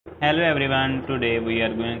Hello everyone, today we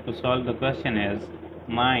are going to solve the question as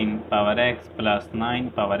 9 power x plus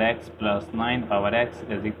 9 power x plus 9 power x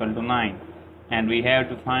is equal to 9, and we have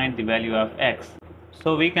to find the value of x.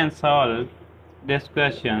 So we can solve this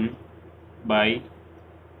question by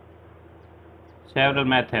several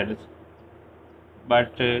methods,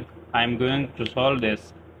 but I am going to solve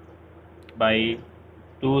this by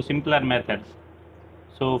two simpler methods.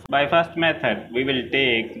 So by first method, we will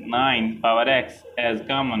take 9 power x as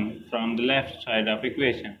common from the left side of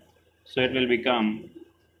equation. So it will become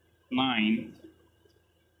 9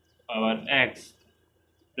 power x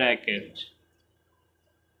bracket.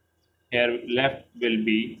 Here left will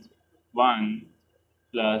be 1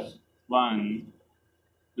 plus 1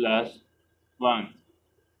 plus 1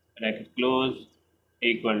 bracket close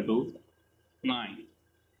equal to 9.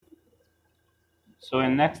 So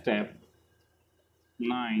in next step,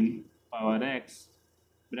 9 power x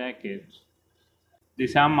bracket. The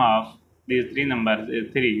sum of these three numbers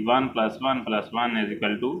is 3. 1 plus 1 plus 1 is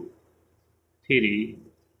equal to 3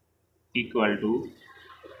 equal to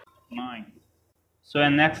 9. So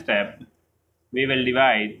in next step, we will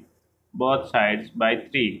divide both sides by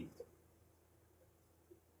 3.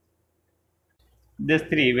 This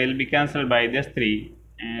 3 will be cancelled by this 3,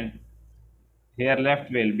 and here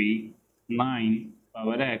left will be 9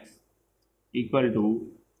 power x equal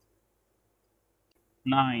to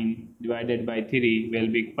 9 divided by 3 will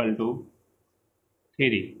be equal to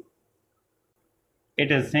 3.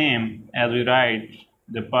 It is same as we write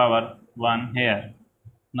the power 1 here.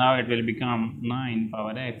 Now it will become 9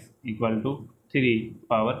 power x equal to 3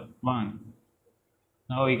 power 1.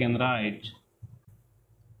 Now we can write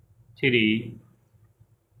 3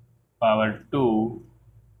 power 2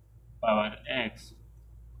 power x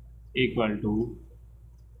equal to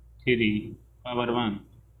 3 power 1.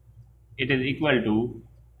 It is equal to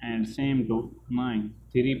and same to 9.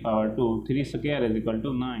 3 power 2, 3 square is equal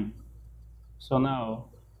to 9. So now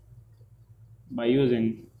by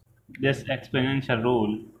using this exponential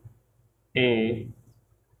rule, a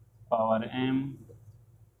power m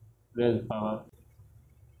raised power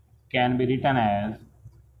can be written as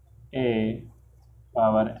a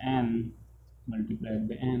power n multiplied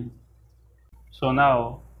by n. So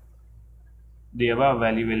now the above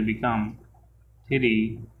value will become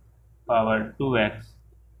 3 power 2x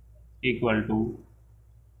equal to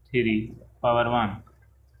 3 power 1.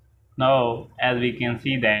 Now as we can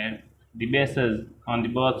see that the bases on the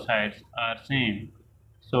both sides are same,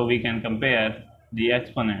 so we can compare the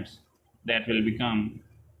exponents. That will become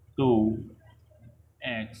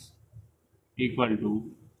 2x equal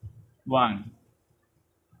to 1,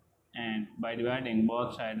 and by dividing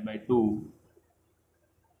both sides by 2,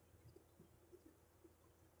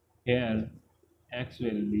 here x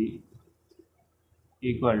will be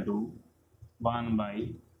equal to 1 by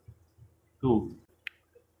 2.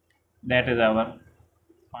 That is our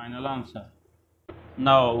final answer.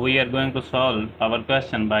 Now we are going to solve our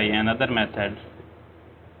question by another method.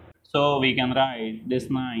 So we can write this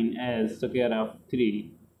 9 as square of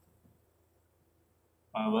 3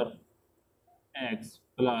 power x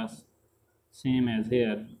plus same as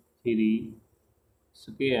here 3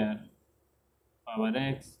 square power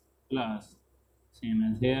x plus same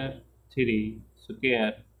as here 3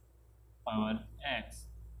 square power x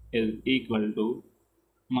is equal to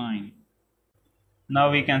 9.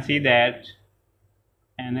 Now we can see that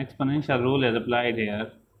an exponential rule is applied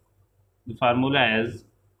here. The formula is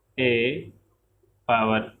a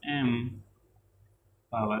power m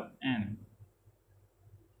power n.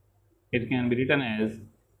 It can be written as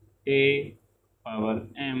a power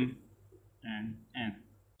m and n.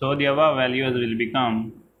 So the above values will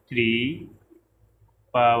become 3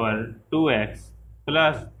 power 2x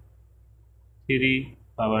plus 3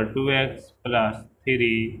 power 2x plus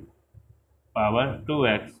 3 power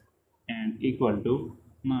 2x and equal to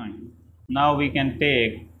 9. Now we can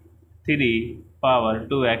take 3 power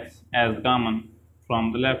 2x as common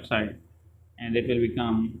from the left side, and it will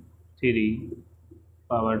become 3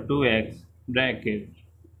 power 2x bracket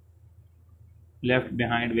left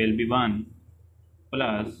behind will be 1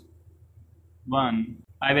 plus 1.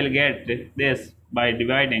 I will get this by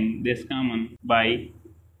dividing this common by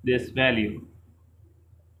this value.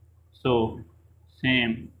 So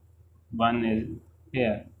same 1 is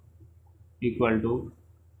here equal to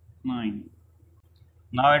 9.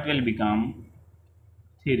 Now it will become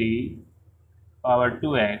 3 power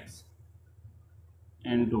 2x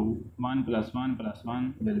into 1 plus 1 plus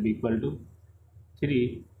 1 will be equal to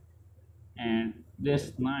 3, and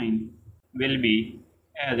this 9 will be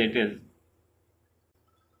as it is.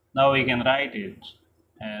 Now we can write it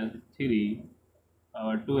as 3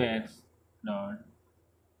 power 2x dot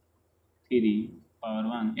 3 power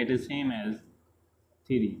 1. It is same as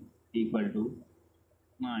 3 equal to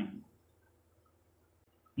 9.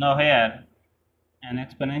 Now here an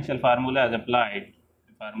exponential formula is applied.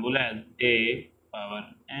 The formula is a power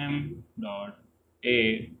m dot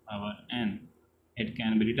a power n. It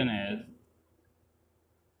can be written as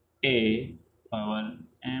a power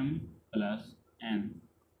m plus n.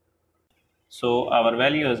 So our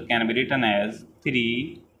values can be written as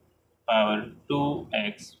 3 power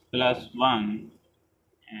 2x plus 1,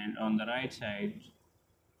 and on the right side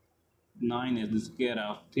 9 is the square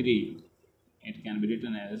of 3. It can be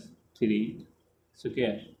written as 3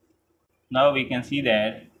 square. Now we can see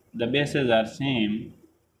that the bases are same,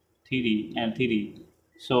 3 and 3.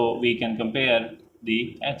 So we can compare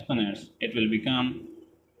the exponents. It will become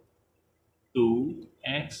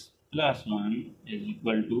 2x plus 1 is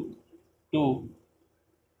equal to 2.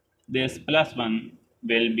 This plus 1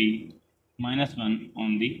 will be minus 1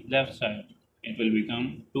 on the left side. It will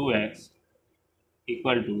become 2x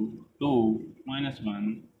equal to 2 minus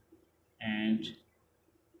 1, and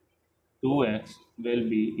 2x will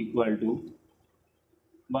be equal to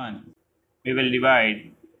 1. We will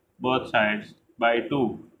divide both sides by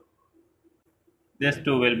 2. This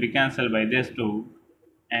 2 will be cancelled by this 2,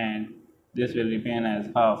 and this will remain as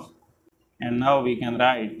half. And now we can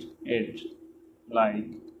write it like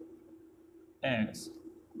x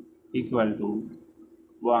equal to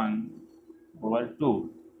 1 over 2,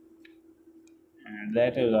 and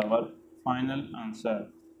that is our final answer.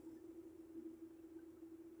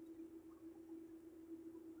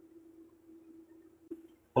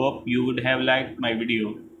 Hope you would have liked my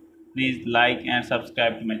video. Please like and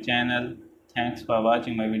subscribe to my channel. Thanks for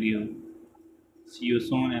watching my video. See you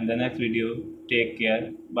soon in the next video. Take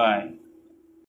care. Bye.